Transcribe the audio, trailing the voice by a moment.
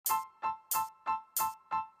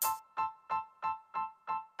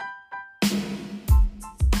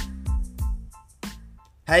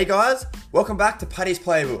Hey guys, welcome back to Paddy's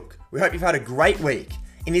Playbook. We hope you've had a great week.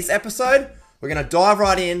 In this episode, we're going to dive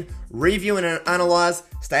right in, review and analyse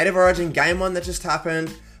State of Origin Game 1 that just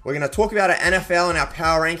happened. We're going to talk about our NFL and our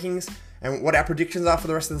power rankings and what our predictions are for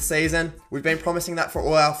the rest of the season. We've been promising that for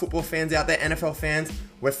all our football fans out there, NFL fans.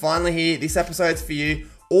 We're finally here. This episode's for you.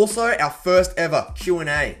 Also, our first ever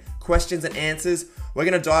Q&A, questions and answers. We're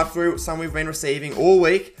going to dive through some we've been receiving all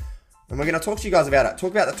week. And we're going to talk to you guys about it.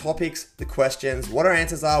 Talk about the topics, the questions, what our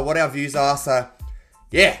answers are, what our views are. So,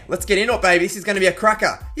 yeah, let's get into it, baby. This is going to be a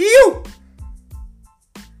cracker. You!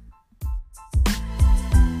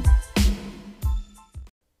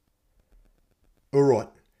 Alright,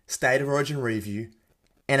 State of Origin review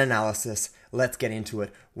and analysis. Let's get into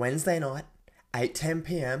it. Wednesday night, 8:10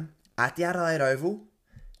 p.m. at the Adelaide Oval.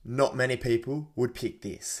 Not many people would pick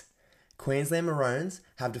this. Queensland Maroons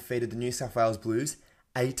have defeated the New South Wales Blues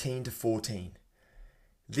 18-14.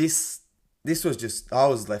 This was just, I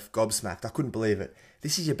was left gobsmacked. I couldn't believe it.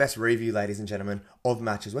 This is your best review, ladies and gentlemen, of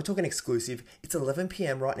matches. We're talking exclusive. It's 11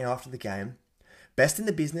 p.m. right now after the game. Best in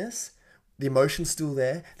the business. The emotion's still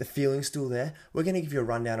there. The feeling's still there. We're going to give you a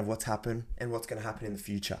rundown of what's happened and what's going to happen in the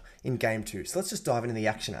future in Game 2. So let's just dive into the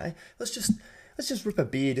action, eh? Let's just rip a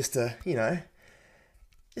beer just to,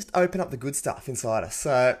 just open up the good stuff inside us.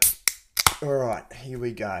 So, alright, here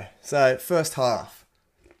we go. So, first half.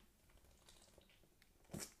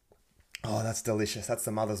 Oh, that's delicious. That's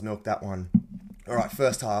the mother's milk, that one. All right,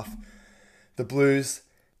 first half. The Blues,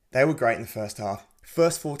 they were great in the first half.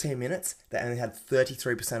 First 14 minutes, they only had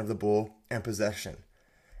 33% of the ball and possession.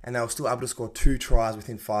 And they were still able to score 2 tries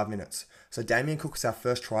within 5 minutes. So Damien Cook was our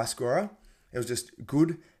first try scorer. It was just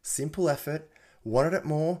good, simple effort. Wanted it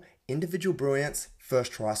more. Individual brilliance,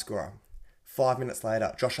 first try scorer. 5 minutes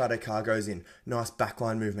later, Josh Adokar goes in. Nice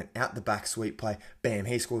backline movement. Out the back, sweep play. Bam,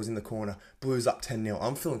 he scores in the corner. Blues up 10-0.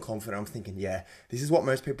 I'm feeling confident. I'm thinking, yeah, this is what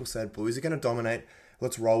most people said. Blues are going to dominate.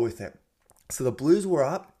 Let's roll with it. So the Blues were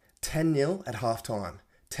up 10-0 at halftime.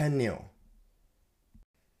 10-0.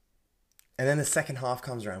 And then the second half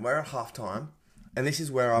comes around. We're at halftime. And this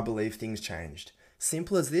is where I believe things changed.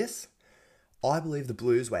 Simple as this. I believe the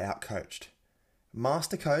Blues were outcoached.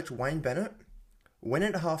 Master coach Wayne Bennett went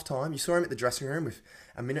into halftime. You saw him at the dressing room with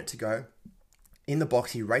a minute to go. In the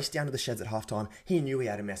box, he raced down to the sheds at halftime. He knew he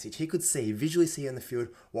had a message. He could visually see in the field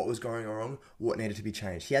what was going wrong, what needed to be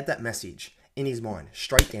changed. He had that message in his mind,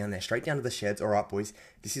 straight down there, straight down to the sheds. All right, boys,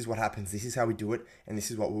 this is what happens. This is how we do it, and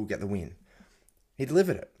this is what will get the win. He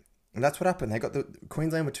delivered it, and that's what happened.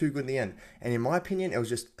 Queensland were too good in the end. And in my opinion, it was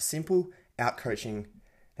just simple out-coaching.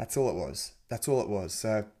 That's all it was. That's all it was.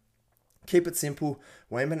 So keep it simple.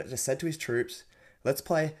 Wayne Bennett just said to his troops, let's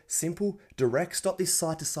play simple, direct, stop this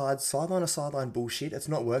side-to-side, sideline-to-sideline bullshit. It's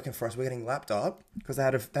not working for us. We're getting lapped up because they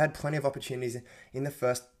had plenty of opportunities in the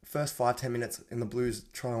first 5-10 minutes in the Blues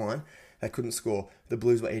try line. They couldn't score. The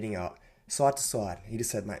Blues were eating up. Side-to-side. He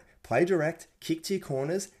just said, mate, play direct, kick to your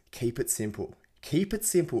corners, keep it simple. Keep it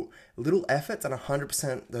simple. Little efforts and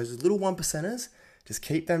 100%, those little 1%ers, just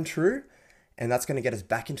keep them true, and that's going to get us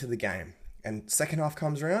back into the game. And second half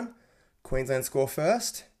comes around, Queensland score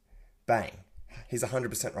first, bang. He's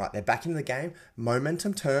 100% right. They're back into the game.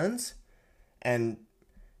 Momentum turns, and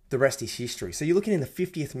the rest is history. So you're looking in the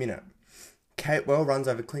 50th minute. Kate Well runs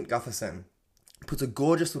over Clint Gutherson, puts a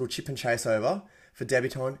gorgeous little chip and chase over for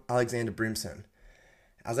debutant Alexander Brimson.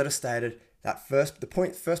 As I just stated, first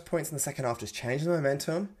points in the second half just changed the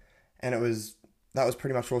momentum, and that was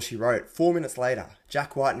pretty much all she wrote. 4 minutes later,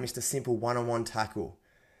 Jack White missed a simple one-on-one tackle.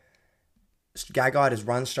 Gagai just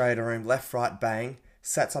runs straight at him, left, right, bang.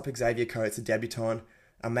 Sets up Xavier Coates, a debutant.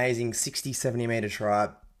 Amazing 60, 70 metre try.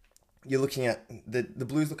 You're looking at the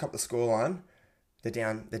Blues look up the scoreline. They're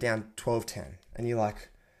down 12-10. And you're like,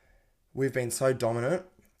 we've been so dominant.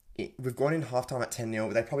 We've gone in halftime at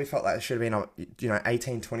 10-0. They probably felt like it should have been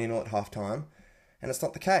 18-20-0 at halftime. And it's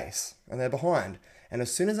not the case. And they're behind. And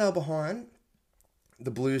as soon as they were behind, the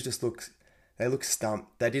Blues just look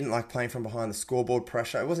stumped. They didn't like playing from behind. The scoreboard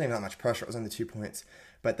pressure. It wasn't even that much pressure. It was only 2 points.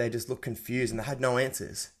 But they just looked confused and they had no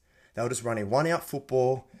answers. They were just running one-out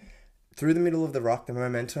football through the middle of the ruck, the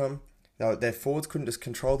momentum. Their forwards couldn't just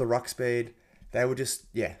control the ruck speed. They were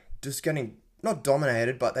just getting, not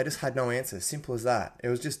dominated, but they just had no answers. Simple as that. It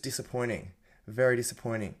was just disappointing. Very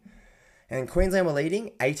disappointing. And Queensland were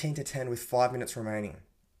leading 18-10 with 5 minutes remaining.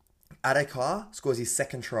 Adokar scores his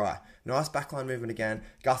second try. Nice backline movement again.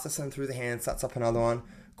 Gustafson through the hand, sets up another one.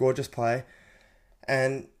 Gorgeous play.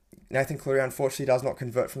 And Nathan Cleary unfortunately does not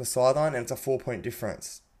convert from the sideline, and it's a 4-point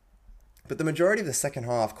difference. But the majority of the second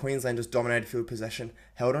half, Queensland just dominated field possession,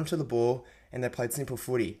 held onto the ball, and they played simple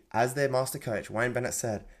footy. As their master coach, Wayne Bennett,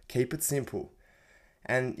 said, keep it simple.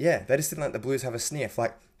 And yeah, they just didn't let the Blues have a sniff.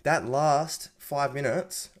 Like that last 5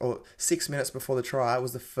 minutes or 6 minutes before the try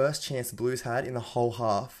was the first chance the Blues had in the whole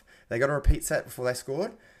half. They got a repeat set before they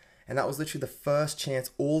scored, and that was literally the first chance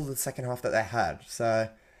all of the second half that they had. So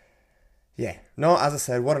yeah, no, as I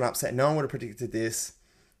said, what an upset. No one would have predicted this.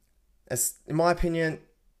 In my opinion,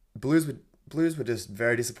 Blues were just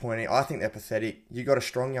very disappointing. I think they're pathetic. You got a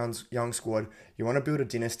strong young squad. You want to build a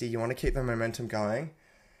dynasty. You want to keep the momentum going.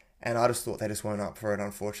 And I just thought they just weren't up for it,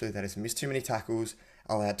 unfortunately. They just missed too many tackles,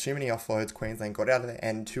 allowed too many offloads. Queensland got out of the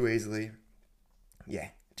end too easily. Yeah,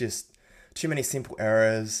 just too many simple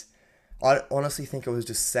errors. I honestly think it was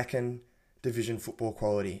just second division football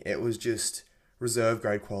quality. It was just reserve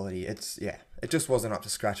grade quality. It just wasn't up to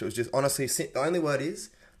scratch. It was just, honestly, the only word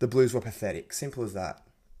is the Blues were pathetic. Simple as that.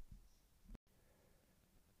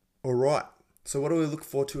 All right, so what do we look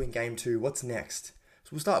forward to in Game 2? What's next? So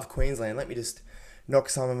we'll start with Queensland. Let me just knock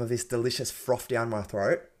some of this delicious froth down my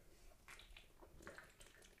throat.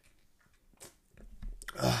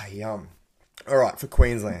 Ah, yum. All right, for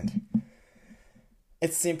Queensland.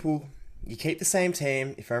 It's simple. You keep the same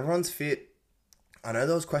team. If everyone's fit, I know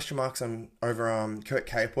there was question marks over Kurt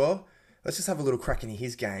Capewell. Let's just have a little crack into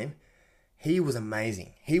his game. He was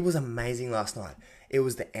amazing. He was amazing last night. It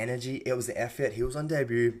was the energy. It was the effort. He was on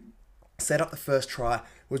debut. Set up the first try.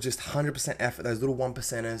 Was just 100% effort. Those little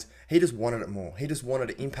 1%ers. He just wanted it more. He just wanted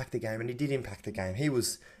to impact the game, and he did impact the game. He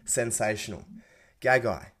was sensational.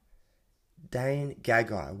 Gagai. Dane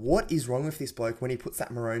Gagai. What is wrong with this bloke when he puts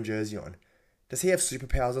that maroon jersey on? Does he have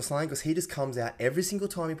superpowers or something? Because he just comes out every single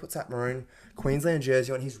time he puts that maroon Queensland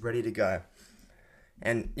jersey on, he's ready to go.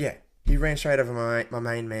 And yeah, he ran straight over my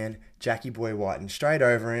main man, Jackie Boy White, and straight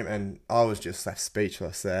over him, and I was just left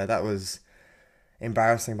speechless there. That was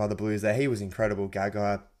embarrassing by the Blues there. He was incredible,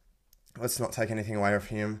 Gagai. Let's not take anything away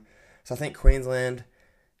from him. So I think Queensland,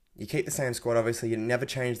 you keep the same squad, obviously. You never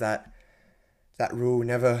change that rule,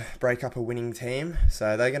 never break up a winning team.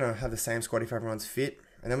 So they're going to have the same squad if everyone's fit.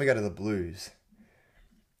 And then we go to the Blues.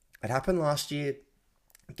 It happened last year,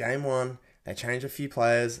 Game 1. They changed a few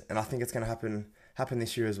players, and I think it's going to happen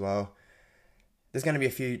this year as well. There's going to be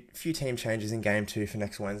a few team changes in Game 2 for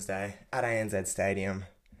next Wednesday at ANZ Stadium.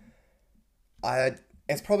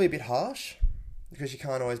 It's probably a bit harsh because you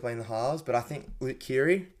can't always blame the halves, but I think Luke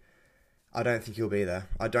Keary, I don't think he'll be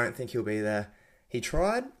there. He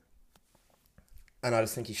tried, and I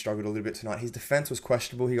just think he struggled a little bit tonight. His defence was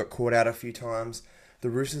questionable. He got caught out a few times. The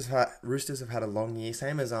Roosters have had a long year,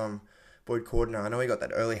 same as Boyd Cordner. I know he got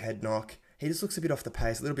that early head knock. He just looks a bit off the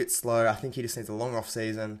pace, a little bit slow. I think he just needs a long off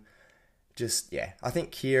season. I think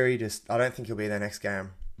Keary I don't think he'll be there next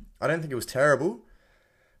game. I don't think it was terrible,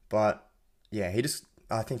 but yeah,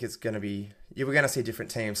 I think it's going to be, we're going to see a different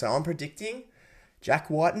team. So I'm predicting Jack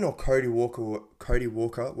Whiten or Cody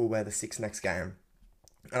Walker will wear the 6 next game.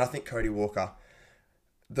 And I think Cody Walker.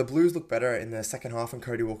 The Blues looked better in the second half when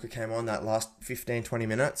Cody Walker came on, that last 15-20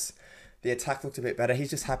 minutes. The attack looked a bit better.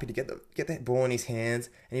 He's just happy to get that ball in his hands,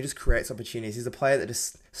 and he just creates opportunities. He's a player that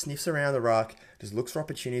just sniffs around the ruck, just looks for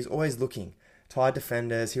opportunities, always looking. Tired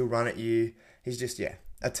defenders, he'll run at you. He's just,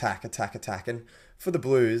 attack. And for the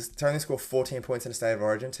Blues, to only score 14 points in a State of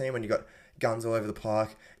Origin team when you got guns all over the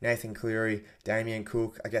park, Nathan Cleary, Damien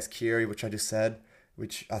Cook, I guess Keary, which I just said,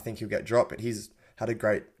 which I think he'll get dropped, but he's had a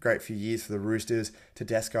great few years for the Roosters.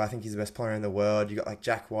 Tedesco, I think he's the best player in the world. You got like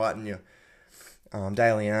Jack White and your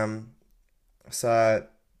Daly M. So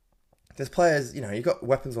there's players, you've got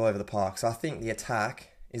weapons all over the park. So I think the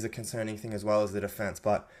attack is a concerning thing as well as the defense.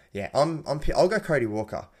 But yeah, I'll go Cody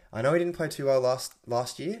Walker. I know he didn't play too well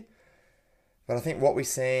last year, but I think what we've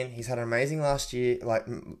seen, he's had an amazing last year,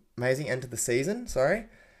 amazing end to the season.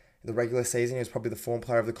 The regular season, he was probably the form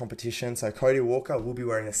player of the competition. So Cody Walker will be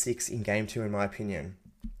wearing a 6 in Game 2, in my opinion.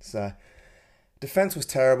 So defense was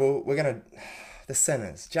terrible. The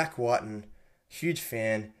centers, Jack Whiten, huge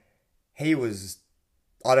fan. I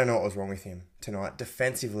don't know what was wrong with him tonight.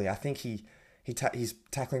 Defensively, I think his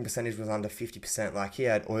tackling percentage was under 50%. Like, he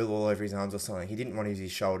had oil all over his arms or something. He didn't want to use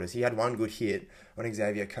his shoulders. He had one good hit on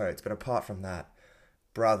Xavier Coates, but apart from that,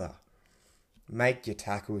 brother, make your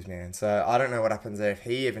tackles, man. So I don't know what happens there if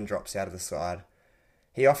he even drops out of the side.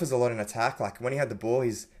 He offers a lot in attack. Like, when he had the ball,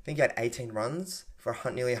 I think he had 18 runs for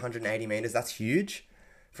nearly 180 metres. That's huge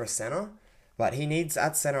for a centre. But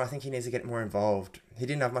at centre, I think he needs to get more involved. He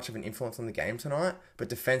didn't have much of an influence on the game tonight, but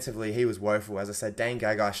defensively, he was woeful. As I said, Dane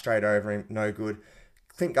Gagai straight over him, no good.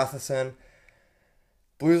 Clint Gutherson,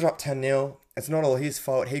 Blues are up 10-0. It's not all his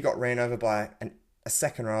fault. He got ran over by a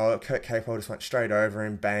second rower. Kurt Capewell just went straight over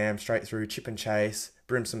him, bam, straight through, chip and chase,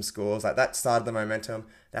 Brimson scores. Like, that started the momentum.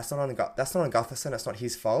 That's not on Gutherson. That's not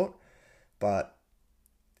his fault. But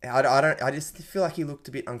I just feel like he looked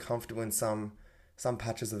a bit uncomfortable in some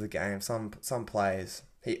patches of the game, some plays.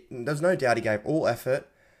 There's no doubt he gave all effort.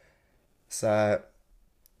 So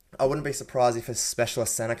I wouldn't be surprised if a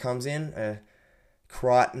specialist centre comes in, a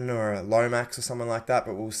Crichton or a Lomax or someone like that,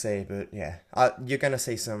 but we'll see. But yeah, you're going to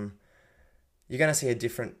see a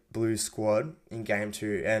different Blues squad in game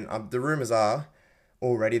 2. And the rumours are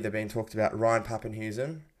already they're being talked about. Ryan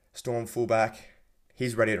Papenhuisen, Storm fullback,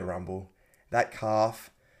 he's ready to rumble. That calf,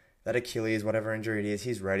 that Achilles, whatever injury it is,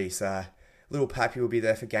 he's ready. So little Pappy will be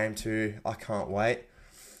there for game 2. I can't wait.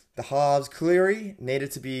 The halves, Cleary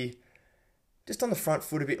needed to be just on the front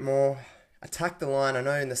foot a bit more. Attack the line. I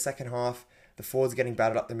know in the second half, the forwards are getting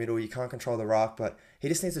battered up the middle. You can't control the ruck, but he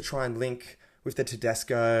just needs to try and link with the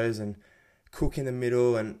Tedescos and Cook in the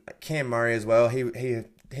middle, and Cam Murray as well. He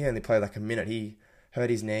only played like a minute. He hurt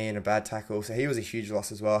his knee in a bad tackle, so he was a huge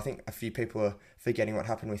loss as well. I think a few people are forgetting what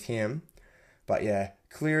happened with him. But yeah,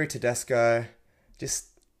 Cleary, Tedesco,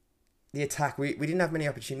 just the attack. We didn't have many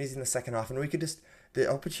opportunities in the second half, and we could just,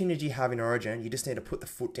 the opportunity you have in Origin, you just need to put the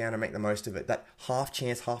foot down and make the most of it. That half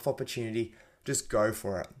chance, half opportunity, just go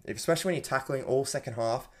for it. Especially when you're tackling all second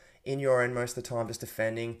half in your end most of the time, just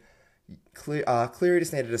defending. Cleary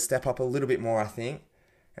just needed to step up a little bit more, I think,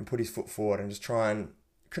 and put his foot forward and just try and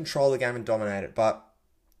control the game and dominate it. But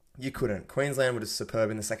you couldn't. Queensland were just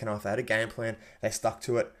superb in the second half. They had a game plan. They stuck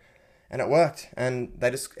to it. And it worked. And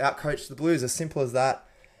they just outcoached the Blues. As simple as that.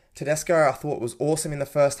 Tedesco, I thought, was awesome in the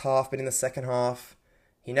first half, but in the second half,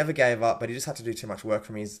 he never gave up, but he just had to do too much work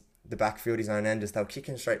from the backfield, his own end. Just they were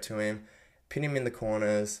kicking straight to him, pin him in the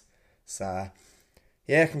corners. So,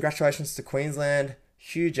 yeah, congratulations to Queensland.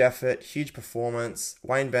 Huge effort, huge performance.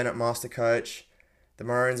 Wayne Bennett, master coach. The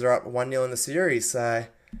Maroons are up 1-0 in the series. So,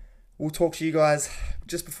 we'll talk to you guys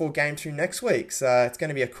just before Game 2 next week. So, it's going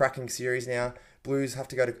to be a cracking series now. Blues have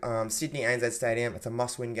to go to Sydney ANZ Stadium. It's a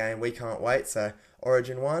must-win game. We can't wait. So,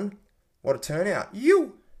 Origin 1, what a turnout.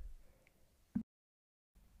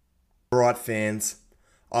 Alright, fans.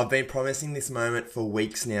 I've been promising this moment for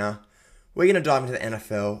weeks now. We're going to dive into the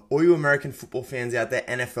NFL. All you American football fans out there,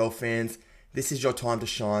 NFL fans, this is your time to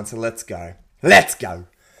shine, so let's go. Let's go!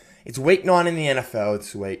 It's week 9 in the NFL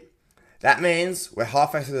this week. That means we're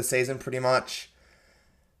halfway through the season pretty much.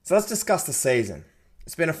 So let's discuss the season.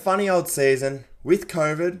 It's been a funny old season. With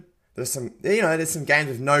COVID, there's some games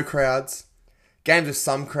with no crowds. Games with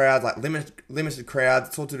some crowds, like limited crowds.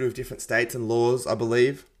 It's all to do with different states and laws, I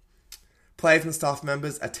believe. Players and staff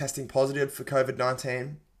members are testing positive for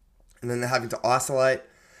COVID-19, and then they're having to isolate.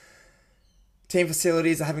 Team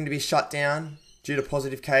facilities are having to be shut down due to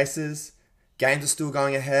positive cases. Games are still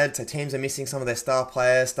going ahead, so teams are missing some of their star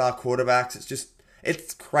players, star quarterbacks.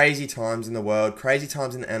 It's crazy times in the world, crazy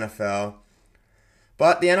times in the NFL.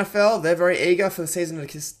 But the NFL, they're very eager for the season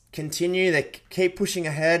to continue. They keep pushing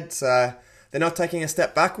ahead, so they're not taking a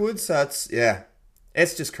step backwards. So it's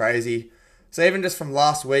just crazy. So even just from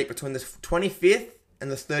last week, between the 25th and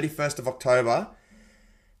the 31st of October,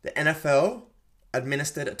 the NFL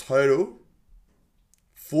administered a total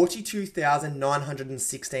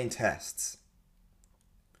 42,916 tests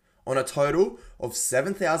on a total of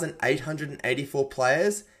 7,884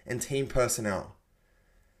 players and team personnel.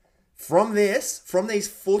 From these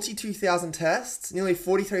 42,000 tests, nearly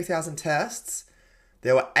 43,000 tests,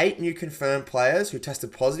 there were 8 new confirmed players who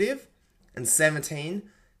tested positive and 17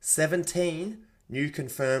 new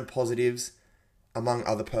confirmed positives among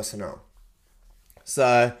other personnel.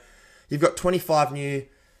 So you've got 25 new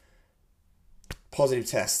positive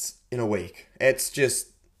tests in a week. It's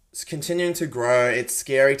continuing to grow. It's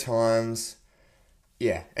scary times.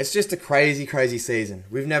 Yeah, it's just a crazy, crazy season.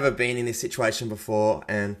 We've never been in this situation before.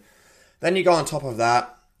 And then you go on top of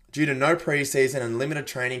that, due to no preseason and limited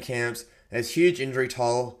training camps, there's huge injury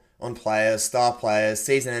toll on players, star players,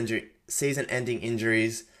 season-ending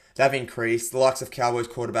injuries. They've increased. The likes of Cowboys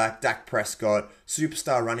quarterback Dak Prescott,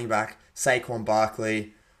 superstar running back Saquon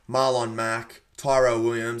Barkley, Marlon Mack, Tyrell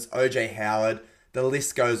Williams, OJ Howard. The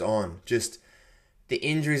list goes on. Just the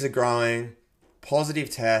injuries are growing, positive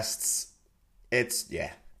tests. It's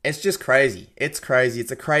just crazy. It's crazy.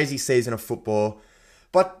 It's a crazy season of football.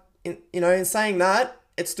 But in saying that,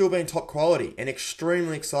 it's still been top quality and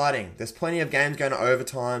extremely exciting. There's plenty of games going to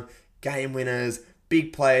overtime, game winners,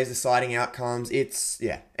 big plays deciding outcomes. It's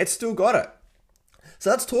still got it. So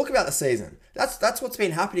let's talk about the season. That's what's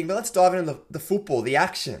been happening. But let's dive into the football, the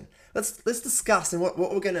action. Let's discuss and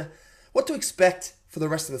what to expect for the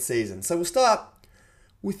rest of the season. So we'll start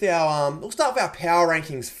with our power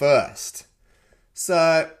rankings first.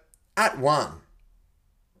 So at 1,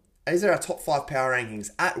 these are our top 5 power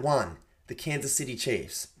rankings. At 1, the Kansas City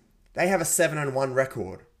Chiefs. They have a 7-1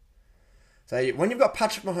 record. So when you've got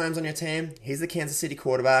Patrick Mahomes on your team, he's the Kansas City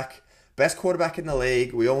quarterback. Best quarterback in the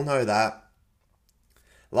league. We all know that.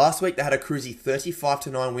 Last week, they had a cruisy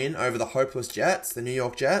 35-9 win over the hopeless Jets, the New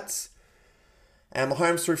York Jets. And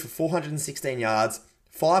Mahomes threw for 416 yards,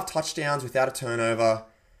 5 touchdowns without a turnover.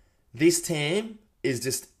 This team is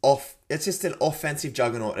just off. It's just an offensive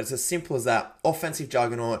juggernaut. It's as simple as that. Offensive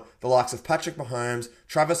juggernaut. The likes of Patrick Mahomes,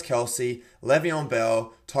 Travis Kelce, Le'Veon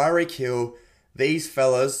Bell, Tyreek Hill. These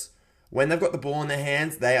fellas, when they've got the ball in their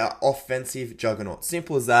hands, they are offensive juggernauts.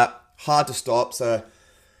 Simple as that. Hard to stop. So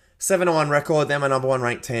 7-1 record. They're my number 1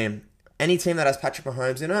 ranked team. Any team that has Patrick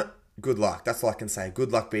Mahomes in it, good luck. That's all I can say.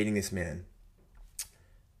 Good luck beating this man.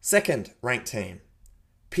 Second ranked team,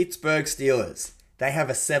 Pittsburgh Steelers. They have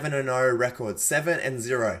a 7-0 record.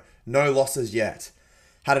 7-0. No losses yet.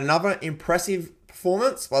 Had another impressive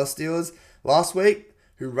performance by the Steelers last week,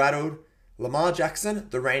 who rattled Lamar Jackson,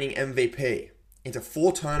 the reigning MVP, into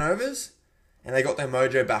 4 turnovers, and they got their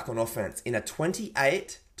mojo back on offense in a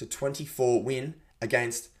 28-24 win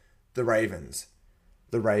against the Ravens.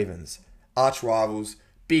 The Ravens. Arch rivals.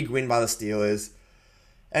 Big win by the Steelers.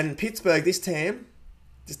 And Pittsburgh, this team,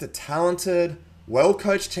 just a talented,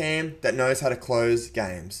 well-coached team that knows how to close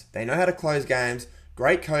games. They know how to close games.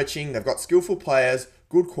 Great coaching. They've got skillful players.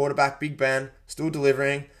 Good quarterback, Big Ben, still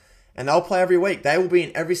delivering. And they'll play every week. They will be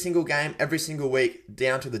in every single game, every single week,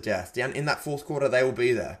 down to the death. Down in that fourth quarter, they will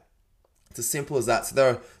be there. It's as simple as that.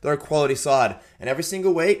 So they're a quality side. And every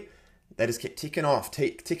single week, they just keep ticking off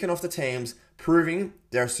the teams, proving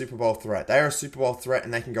they're a Super Bowl threat. They are a Super Bowl threat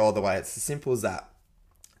and they can go all the way. It's as simple as that.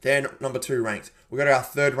 They're number 2 ranked. We've got our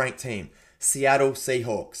 3rd ranked team, Seattle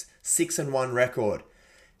Seahawks. 6-1 record.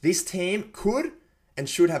 This team could and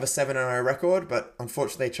should have a 7-0 record, but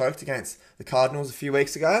unfortunately they choked against the Cardinals a few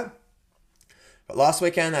weeks ago. But last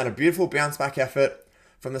weekend, they had a beautiful bounce-back effort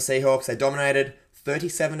from the Seahawks. They dominated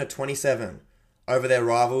 37-27 over their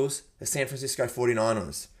rivals, the San Francisco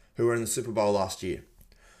 49ers, who were in the Super Bowl last year.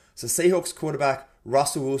 So Seahawks quarterback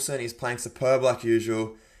Russell Wilson is playing superb like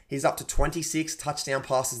usual. He's up to 26 touchdown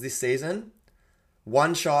passes this season,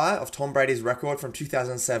 one shy of Tom Brady's record from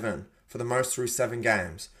 2007 for the most through 7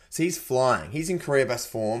 games. So he's flying. He's in career best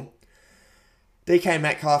form. DK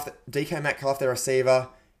Metcalf, their receiver,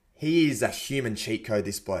 he is a human cheat code,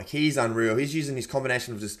 this bloke. He's unreal. He's using his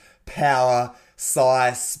combination of just power,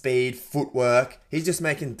 size, speed, footwork. He's just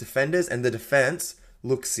making defenders and the defense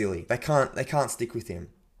look silly. They can't stick with him.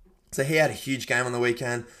 So he had a huge game on the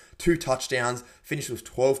weekend. 2 touchdowns, finished with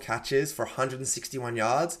 12 catches for 161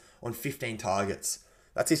 yards on 15 targets.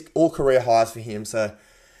 That's his all-career highs for him. So,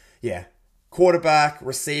 yeah, quarterback,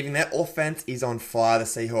 receiving, their offense is on fire, the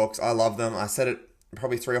Seahawks. I love them. I said it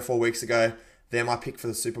probably 3 or 4 weeks ago. They're my pick for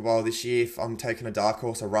the Super Bowl this year. If I'm taking a dark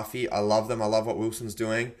horse, a roughie, I love them. I love what Wilson's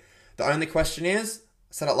doing. The only question is,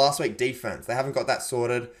 I said it last week, defense. They haven't got that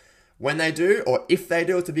sorted. When they do, or if they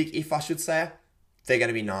do, it's a big if I should say, they're going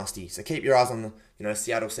to be nasty. So keep your eyes on the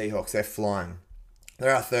Seattle Seahawks. They're flying.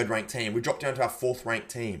 They're our 3rd ranked team. We dropped down to our 4th ranked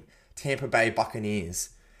team, Tampa Bay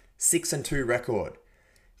Buccaneers. 6-2 record.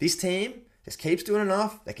 This team just keeps doing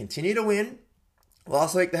enough. They continue to win.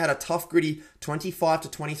 Last week they had a tough, gritty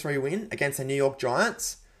 25-23 win against the New York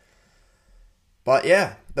Giants. But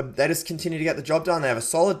yeah, they just continue to get the job done. They have a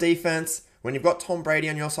solid defense. When you've got Tom Brady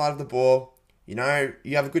on your side of the ball, you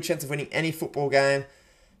have a good chance of winning any football game.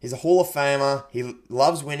 He's a Hall of Famer. He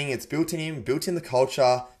loves winning. It's built in him, built in the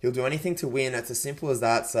culture. He'll do anything to win. It's as simple as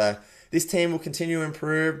that. So this team will continue to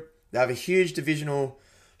improve. They have a huge divisional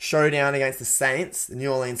showdown against the Saints, the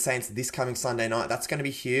New Orleans Saints, this coming Sunday night. That's going to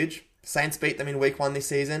be huge. Saints beat them in week 1 this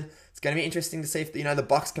season. It's going to be interesting to see if the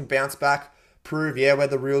Bucs can bounce back, prove, we're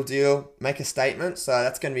the real deal, make a statement. So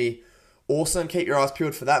that's going to be awesome. Keep your eyes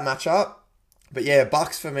peeled for that matchup. But yeah,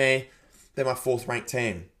 Bucs for me, they're my 4th ranked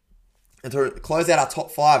team. And to close out our top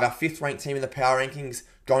 5, our 5th ranked team in the power rankings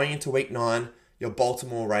going into week 9, your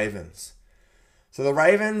Baltimore Ravens. So the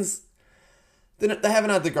Ravens, they haven't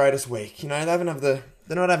had the greatest week. They're not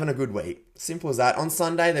having a good week. Simple as that. On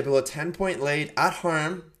Sunday, they blew a 10-point lead at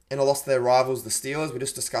home in a loss to their rivals, the Steelers. We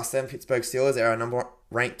just discussed them. Pittsburgh Steelers, they're our number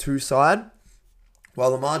ranked 2 side.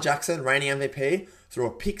 While Lamar Jackson, reigning MVP, threw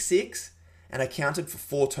a pick 6 and accounted for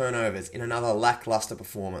 4 turnovers in another lackluster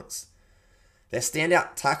performance. Their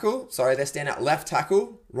standout left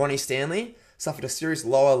tackle, Ronnie Stanley, suffered a serious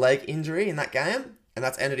lower leg injury in that game, and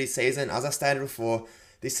that's ended his season. As I stated before,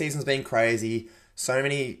 this season's been crazy. So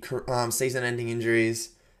many season-ending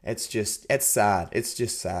injuries. It's sad. It's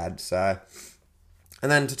just sad. So, and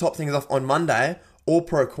then to top things off, on Monday,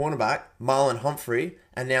 All-Pro cornerback Marlon Humphrey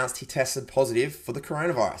announced he tested positive for the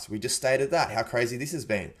coronavirus. We just stated that, how crazy this has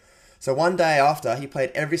been. So one day after, he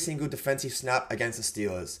played every single defensive snap against the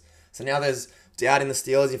Steelers. So now there's doubt in the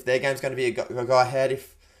Steelers if their game's going to be a go ahead,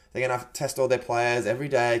 if they're going to test all their players every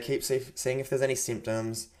day, keep seeing if there's any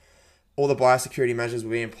symptoms. All the biosecurity measures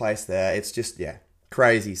will be in place there. It's just,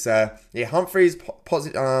 crazy. So, Humphrey's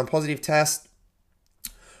positive test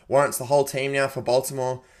warrants the whole team now for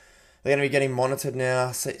Baltimore. They're going to be getting monitored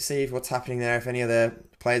now, see what's happening there, if any of their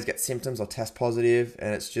players get symptoms or test positive,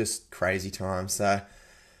 and it's just crazy time. So,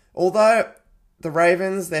 although the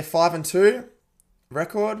Ravens, they're 5-2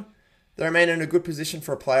 record, they remain in a good position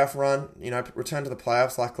for a playoff run, return to the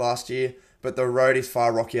playoffs like last year, but the road is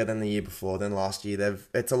far rockier than the year before, than last year.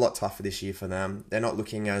 It's a lot tougher this year for them. They're not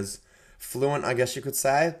looking as fluent, I guess you could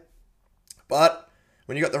say. But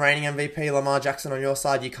when you got the reigning MVP Lamar Jackson on your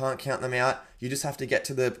side, you can't count them out. You just have to get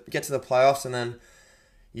to the playoffs, and then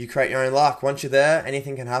you create your own luck. Once you're there,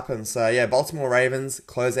 anything can happen. So Baltimore Ravens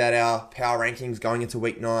close out our power rankings going into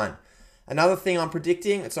week 9. Another thing I'm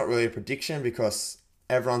predicting, it's not really a prediction because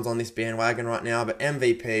everyone's on this bandwagon right now, but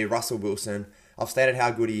MVP Russell Wilson, I've stated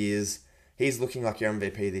how good he is. He's looking like your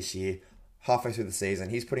MVP this year, halfway through the season.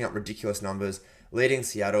 He's putting up ridiculous numbers, leading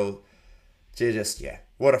Seattle.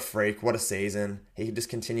 What a freak, what a season. He just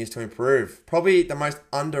continues to improve. Probably the most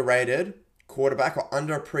underrated quarterback or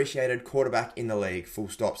underappreciated quarterback in the league, full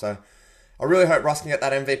stop. So I really hope Russ can get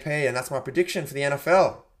that MVP, and that's my prediction for the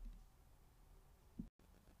NFL.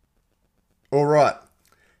 All right,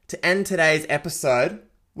 to end today's episode,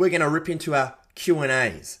 we're going to rip into our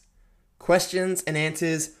Q&As. Questions and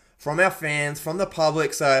answers from our fans, from the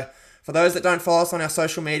public. So for those that don't follow us on our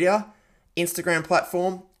social media, Instagram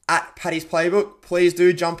platform, @Paddy's Playbook, please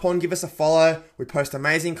do jump on, give us a follow. We post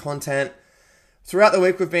amazing content. Throughout the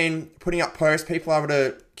week, we've been putting up posts. People are able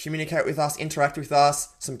to communicate with us, interact with us,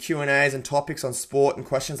 some Q&As and topics on sport and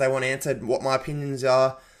questions they want answered, what my opinions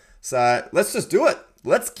are. So let's just do it.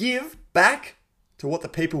 Let's give back to what the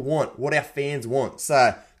people want, what our fans want.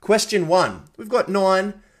 So question 1. We've got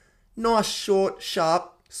 9 nice, short,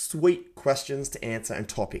 sharp, sweet questions to answer and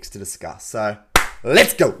topics to discuss. So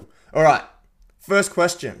let's go. All right. First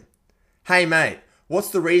question. Hey, mate, what's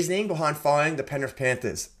the reasoning behind following the Penrith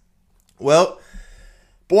Panthers? Well,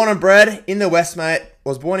 born and bred in the West, mate.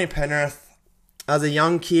 Was born in Penrith. As a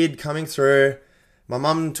young kid coming through, my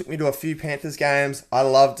mum took me to a few Panthers games. I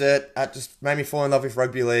loved it. It just made me fall in love with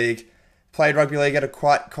rugby league. Played rugby league at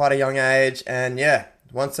quite a young age. And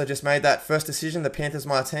once I just made that first decision, the Panthers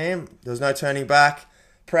my team, there was no turning back.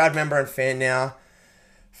 Proud member and fan now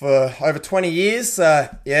for over 20 years. So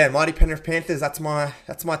mighty Penrith Panthers, that's my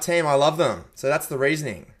team. I love them. So that's the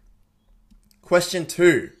reasoning. Question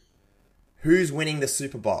 2. Who's winning the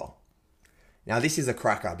Super Bowl? Now this is a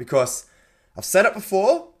cracker because I've said it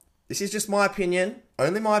before. This is just my opinion,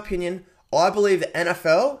 only my opinion. I believe the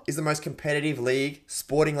NFL is the most competitive league,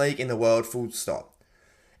 sporting league in the world, full stop.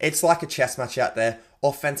 It's like a chess match out there.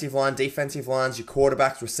 Offensive line, defensive lines, your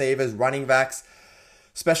quarterbacks, receivers, running backs,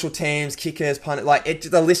 special teams, kickers, punters,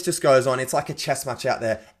 the list just goes on. It's like a chess match out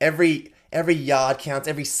there. Every yard counts,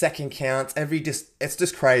 every second counts, it's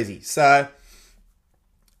just crazy. So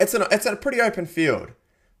it's a pretty open field.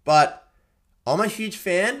 But I'm a huge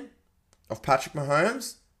fan of Patrick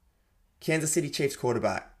Mahomes, Kansas City Chiefs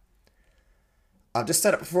quarterback. I've just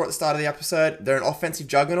said it before at the start of the episode. They're an offensive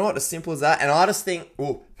juggernaut, as simple as that. And I just think,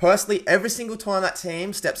 personally, every single time that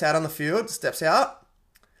team steps out on the field,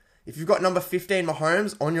 if you've got number 15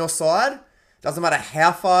 Mahomes on your side, doesn't matter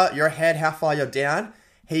how far you're ahead, how far you're down,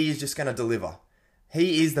 he is just going to deliver.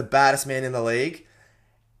 He is the baddest man in the league.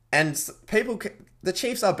 And the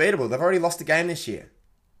Chiefs are beatable. They've already lost a game this year.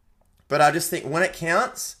 But I just think when it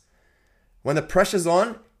counts, when the pressure's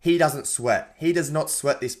on, he doesn't sweat. He does not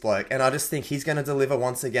sweat, this bloke. And I just think he's going to deliver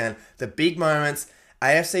once again. The big moments,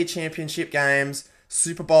 AFC Championship games,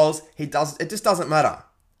 Super Bowls, it just doesn't matter.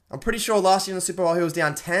 I'm pretty sure last year in the Super Bowl he was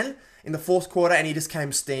down 10 in the fourth quarter and he just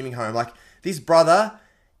came steaming home. This brother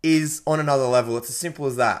is on another level. It's as simple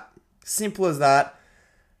as that. Simple as that.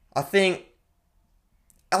 I think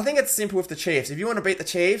it's simple with the Chiefs. If you want to beat the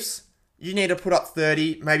Chiefs, you need to put up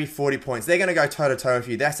 30, maybe 40 points. They're going to go toe-to-toe with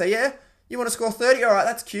you. They say, you want to score 30? All right,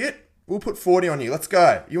 that's cute. We'll put 40 on you. Let's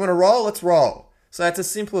go. You want to roll? Let's roll. So it's as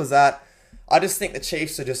simple as that. I just think the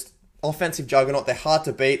Chiefs are just offensive juggernaut. They're hard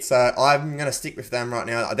to beat, so I'm going to stick with them right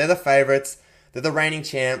now. They're the favourites. They're the reigning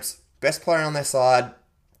champs. Best player on their side,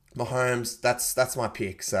 Mahomes. That's my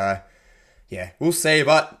pick. So, we'll see.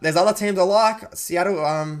 But there's other teams I like. Seattle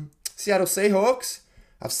Seahawks.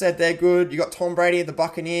 I've said they're good. You got Tom Brady at the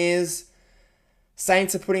Buccaneers.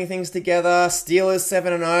 Saints are putting things together. Steelers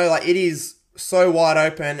 7-0. It is so wide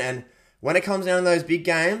open. And when it comes down to those big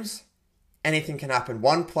games, anything can happen.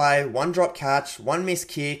 One play, one drop catch, one missed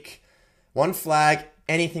kick, one flag,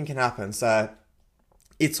 anything can happen. So,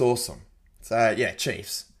 It's awesome. So, yeah,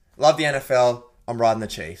 Chiefs. Love the NFL. I'm riding the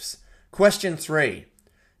Chiefs. Question 3.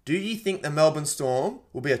 Do you think the Melbourne Storm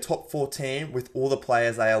will be a top 4 team with all the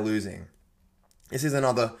players they are losing? This is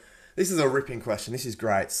a ripping question. This is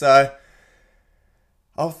great. So,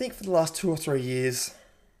 I think for the last 2 or 3 years,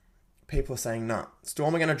 people are saying, nah,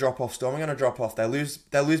 Storm are going to drop off. Storm are going to drop off. They lose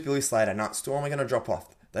Billy Slater. Nah, Storm are going to drop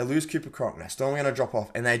off. They lose Cooper Cronk. Now, Storm are going to drop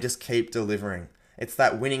off. And they just keep delivering. It's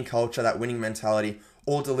that winning culture, that winning mentality,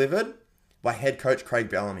 all delivered by head coach Craig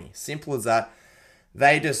Bellamy. Simple as that.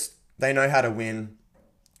 They know how to win.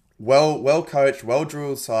 Well coached, well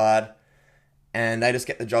drilled side, and they just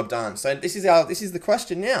get the job done. So this is the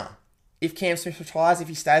question now. If Cam Smith retires, if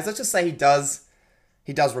he stays, let's just say he does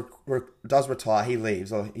retire, he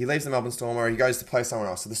leaves, or he leaves the Melbourne Storm, or he goes to play somewhere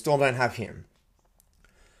else. So the Storm don't have him.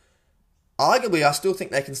 Arguably, I still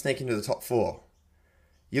think they can sneak into the top 4.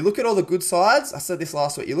 You look at all the good sides. I said this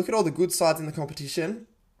last week. You look at all the good sides in the competition.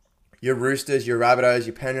 Your Roosters, your Rabbitohs,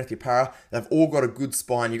 your Penrith, your Para, they've all got a good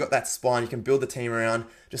spine. You've got that spine. You can build the team around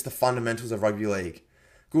just the fundamentals of rugby league.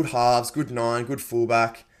 Good halves, good 9, good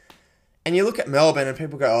fullback. And you look at Melbourne and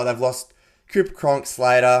people go, oh, they've lost Cooper Cronk,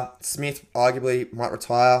 Slater, Smith arguably might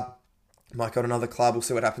retire, might go to another club. We'll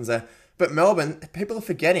see what happens there. But Melbourne, people are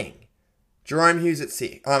forgetting. Jerome Hughes at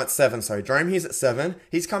 7. Jerome Hughes at 7.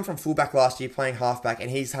 He's come from fullback last year playing halfback and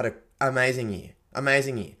he's had an amazing year.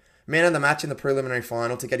 Amazing year. Man of the match in the preliminary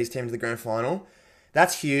final to get his team to the grand final.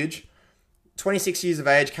 That's huge. 26 years of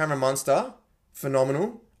age, Cameron Munster,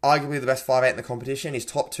 phenomenal. Arguably the best 5'8" in the competition. He's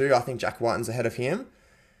top 2. I think Jack Whiten's ahead of him.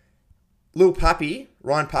 Lil Pappy,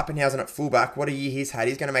 Ryan Pappenhausen at fullback. What a year he's had.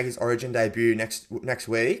 He's going to make his Origin debut next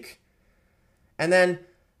week. And then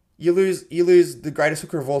you lose the greatest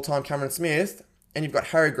hooker of all time, Cameron Smith, and you've got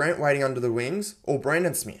Harry Grant waiting under the wings, or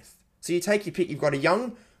Brandon Smith. So you take your pick. You've got a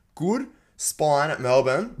young, good spine at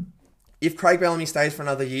Melbourne. If Craig Bellamy stays for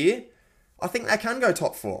another year, I think they can go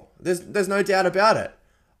top 4. There's no doubt about it.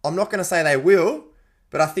 I'm not going to say they will,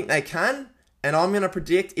 but I think they can. And I'm going to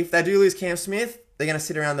predict if they do lose Cam Smith, they're going to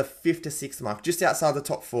sit around the 5th to 6th mark, just outside the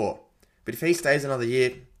top 4. But if he stays another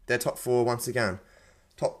year, they're top 4 once again.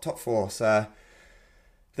 Top 4. So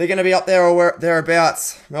they're going to be up there or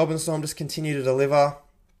thereabouts. Melbourne Storm just continue to deliver.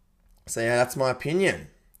 So yeah, that's my opinion.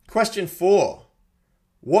 Question 4.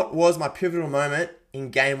 What was my pivotal moment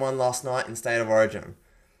in Game 1 last night in State of Origin?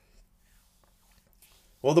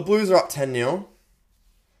 Well, the Blues are up 10-0.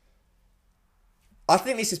 I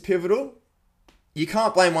think this is pivotal. You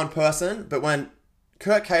can't blame one person, but when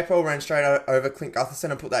Kurt Capewell ran straight over Clint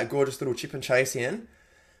Gutherson and put that gorgeous little chip and chase in,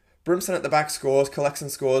 Brimson at the back scores, Collection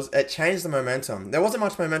scores, it changed the momentum. There wasn't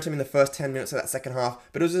much momentum in the first 10 minutes of that second half,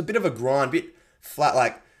 but it was a bit of a grind, a bit flat,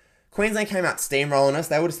 like Queensland came out steamrolling us.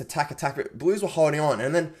 They would just attack, but Blues were holding on.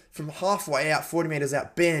 And then from halfway out, 40 metres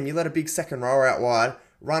out, bam, you let a big second rower out wide,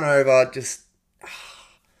 run over, just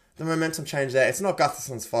the momentum changed there. It's not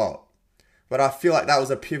Gutherson's fault, but I feel like that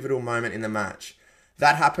was a pivotal moment in the match.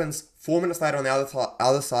 That happens 4 minutes later on the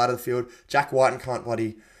other side of the field. Jack Whiten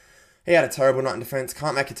he had a terrible night in defence,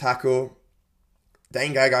 can't make a tackle.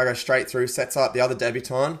 Dane Gagai goes straight through, sets up the other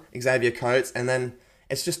debutant, Xavier Coates, and then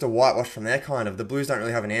it's just a whitewash from there, kind of. The Blues don't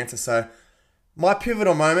really have an answer. So my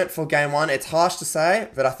pivotal moment for Game 1, it's harsh to say,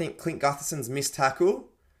 but I think Clint Gutherson's missed tackle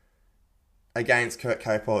against Kurt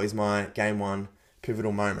Capewell is my Game 1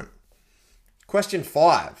 pivotal moment. Question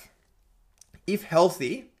 5. If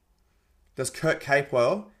healthy, does Kurt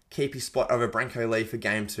Capewell keep his spot over Branko Lee for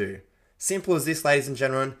Game 2? Simple as this, ladies and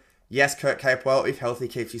gentlemen. Yes, Kurt Capewell, if healthy,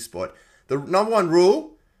 keeps his spot. The number 1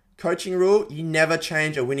 rule, coaching rule, you never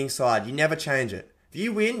change a winning side. You never change it. If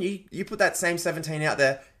you win, you put that same 17 out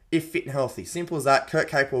there if fit and healthy. Simple as that. Kurt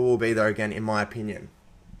Capewell will be there again, in my opinion.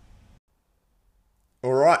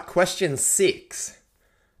 Alright, question 6.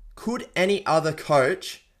 Could any other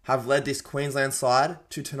coach have led this Queensland side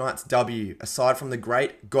to tonight's W, aside from the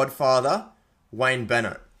great godfather, Wayne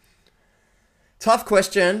Bennett? Tough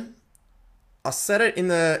question. I said it in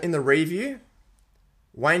the review.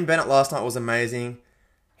 Wayne Bennett last night was amazing.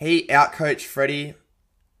 He outcoached Freddie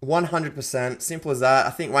 100%. Simple as that.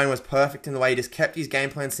 I think Wayne was perfect in the way he just kept his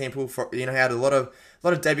game plan simple. He had a lot of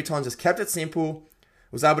debutants, just kept it simple.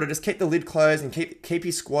 Was able to just keep the lid closed and keep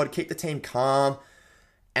his squad, keep the team calm.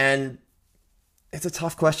 And it's a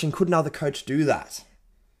tough question. Could another coach do that?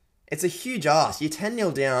 It's a huge ask. You're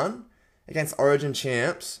 10-0 down against Origin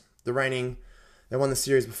champs. They won the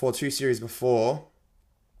series before, 2 series before.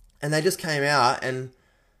 And they just came out and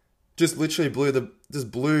just literally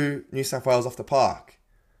blew New South Wales off the park.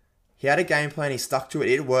 He had a game plan. He stuck to it.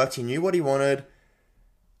 It worked. He knew what he wanted.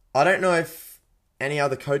 I don't know if any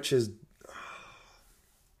other coaches...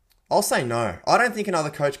 I'll say no. I don't think another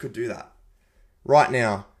coach could do that. right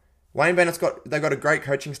now. Wayne Bennett's they've got a great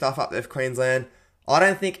coaching staff up there for Queensland. I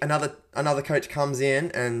don't think another coach comes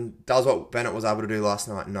in and does what Bennett was able to do last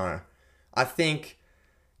night. No. I think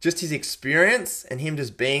just his experience and him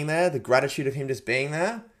just being there, the gratitude of him just being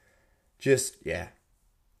there, he just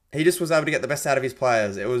was able to get the best out of his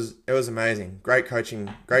players. It was amazing. Great coaching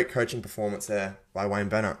performance there by Wayne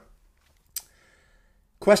Bennett.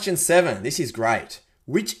 Question 7. This is great.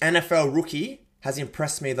 Which NFL rookie has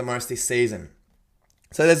impressed me the most this season?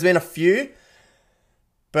 So there's been a few,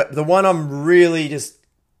 but the one I'm loving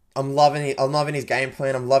his game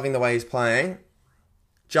plan. I'm loving the way he's playing.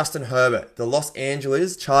 Justin Herbert, the Los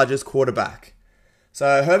Angeles Chargers quarterback.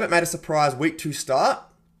 So Herbert made a surprise week 2 start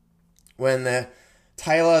when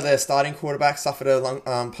Taylor, their starting quarterback, suffered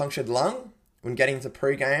a punctured lung when getting into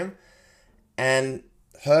pregame. And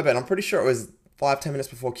Herbert, I'm pretty sure it was 5-10 minutes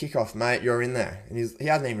before kickoff, mate, you're in there. And he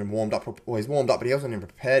hasn't even warmed up. Well, he's warmed up, but he wasn't even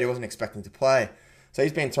prepared. He wasn't expecting to play. So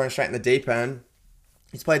he's been thrown straight in the deep end.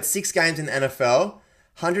 He's played 6 games in the NFL,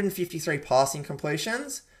 153 passing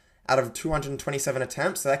completions out of 227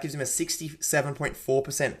 attempts. So that gives him a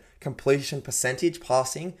 67.4% completion percentage,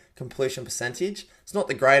 passing completion percentage. It's not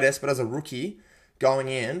the greatest, but as a rookie going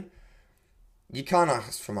in, you can't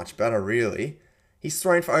ask for much better, really. He's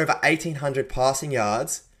thrown for over 1,800 passing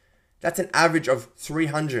yards. That's an average of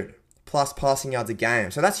 300 plus passing yards a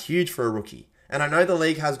game. So that's huge for a rookie. And I know the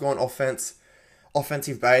league has gone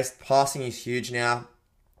offensive based. Passing is huge now.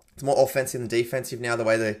 It's more offensive than defensive now, the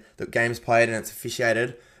way the game's played and it's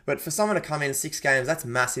officiated. But for someone to come in 6 games, that's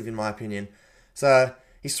massive in my opinion. So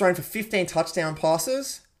he's thrown for 15 touchdown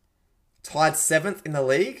passes, tied 7th in the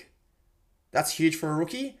league. That's huge for a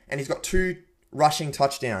rookie. And he's got 2 rushing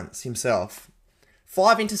touchdowns himself.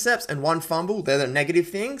 5 intercepts and 1 fumble. They're the negative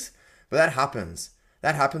things, but that happens.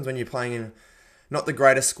 That happens when you're playing in not the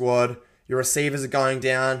greatest squad. Your receivers are going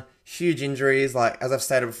down. Huge injuries. Like, as I've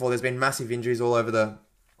stated before, there's been massive injuries all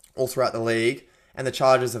throughout the league. And the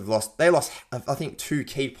Chargers have lost, I think, 2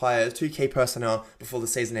 key players, 2 key personnel before the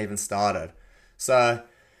season even started. So,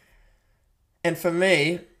 and for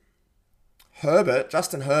me,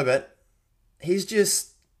 Justin Herbert, he's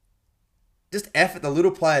just effort, the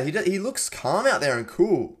little player. He looks calm out there and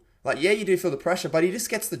cool. Like, yeah, you do feel the pressure, but he just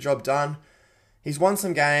gets the job done. He's won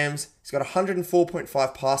some games. He's got a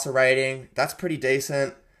 104.5 passer rating. That's pretty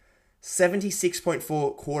decent.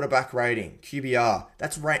 76.4 quarterback rating, QBR.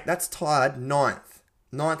 That's tied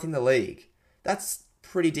 9th in the league. That's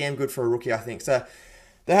pretty damn good for a rookie, I think. So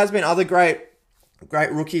there has been other great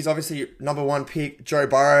rookies. Obviously, number 1 pick, Joe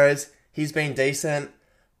Burrows. He's been decent.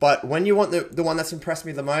 But when you want the one that's impressed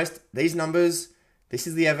me the most, these numbers, this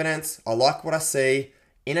is the evidence. I like what I see.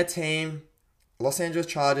 In a team, Los Angeles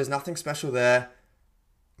Chargers, nothing special there.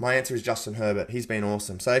 My answer is Justin Herbert. He's been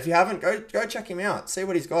awesome. So if you haven't, go check him out. See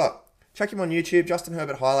what he's got. Check him on YouTube, Justin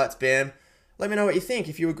Herbert highlights, bam. Let me know what you think,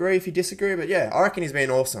 if you agree, if you disagree. But yeah, I reckon he's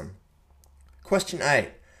been awesome. Question 8.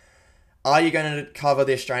 Are you going to cover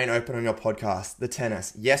the Australian Open on your podcast? The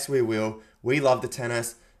tennis. Yes, we will. We love the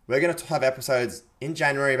tennis. We're going to have episodes in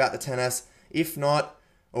January about the tennis. If not,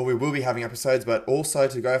 or we will be having episodes, but also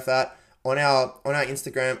to go for that, on our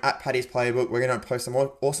Instagram, at Paddy's Playbook, we're going to post some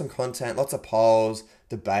more awesome content, lots of polls,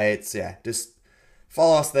 debates. Yeah, just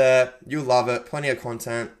follow us there. You'll love it. Plenty of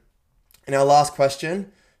content. And our last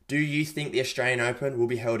question, do you think the Australian Open will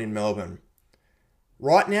be held in Melbourne?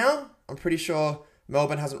 Right now, I'm pretty sure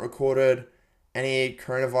Melbourne hasn't recorded any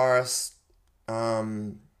coronavirus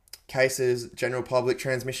cases, general public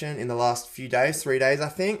transmission in the last few days, 3 days, I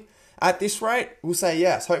think. At this rate, we'll say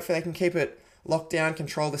yes. Hopefully they can keep it locked down,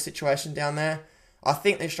 control the situation down there. I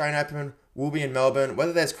think the Australian Open will be in Melbourne.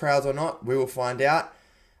 Whether there's crowds or not, we will find out.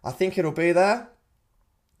 I think it'll be there.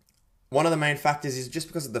 One of the main factors is just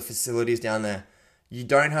because of the facilities down there. You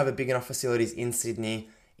don't have a big enough facilities in Sydney,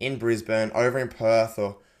 in Brisbane, over in Perth,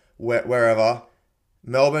 or wherever.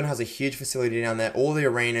 Melbourne has a huge facility down there. All the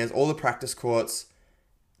arenas, all the practice courts,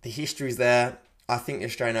 the history's there. I think the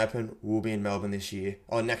Australian Open will be in Melbourne this year,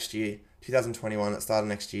 or next year, 2021, at start of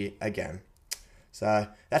next year again. So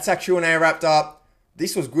that's our Q&A wrapped up.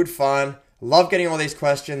 This was good fun. Love getting all these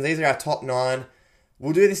questions. These are our top 9.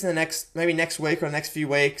 We'll do this in maybe next week or the next few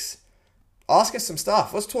weeks. Ask us some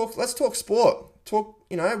stuff. Let's talk sport.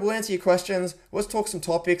 We'll answer your questions. Let's talk some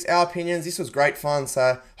topics, our opinions. This was great fun.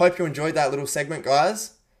 So hope you enjoyed that little segment,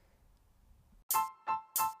 guys.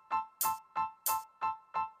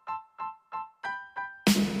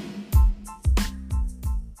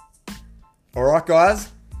 Alright, guys.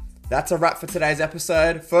 That's a wrap for today's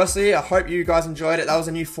episode. Firstly, I hope you guys enjoyed it. That was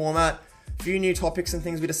a new format. A few new topics and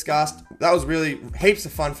things we discussed. That was really heaps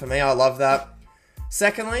of fun for me. I love that.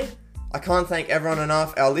 Secondly, I can't thank everyone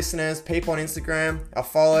enough. Our listeners, people on Instagram, our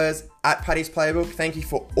followers, at Paddy's Playbook. Thank you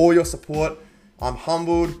for all your support. I'm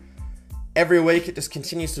humbled. Every week it just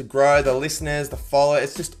continues to grow. The listeners, the followers,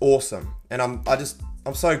 it's just awesome. And I'm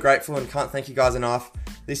so grateful and can't thank you guys enough.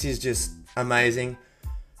 This is just amazing.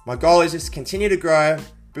 My goal is just to continue to grow,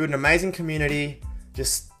 build an amazing community.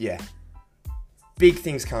 Just, yeah. Big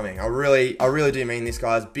things coming. I really do mean this,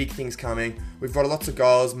 guys. Big things coming. We've got lots of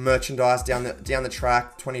goals, merchandise down the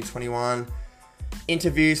track, 2021.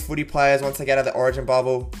 Interviews, footy players once they get out of the Origin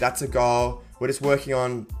bubble. That's a goal. We're just working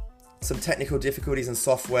on some technical difficulties and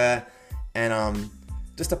software, and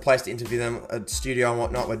just a place to interview them, a studio and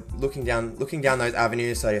whatnot. We're looking down those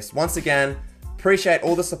avenues. So yes, once again, appreciate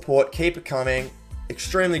all the support. Keep it coming.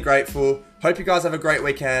 Extremely grateful. Hope you guys have a great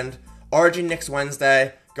weekend. Origin next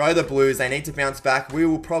Wednesday. Go the Blues. They need to bounce back. We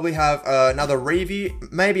will probably have another review,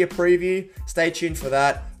 maybe a preview. Stay tuned for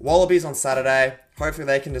that. Wallabies on Saturday. Hopefully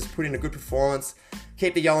they can just put in a good performance.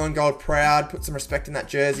 Keep the yellow and gold proud. Put some respect in that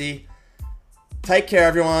jersey. Take care,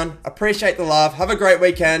 everyone. Appreciate the love. Have a great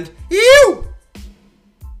weekend. Ew!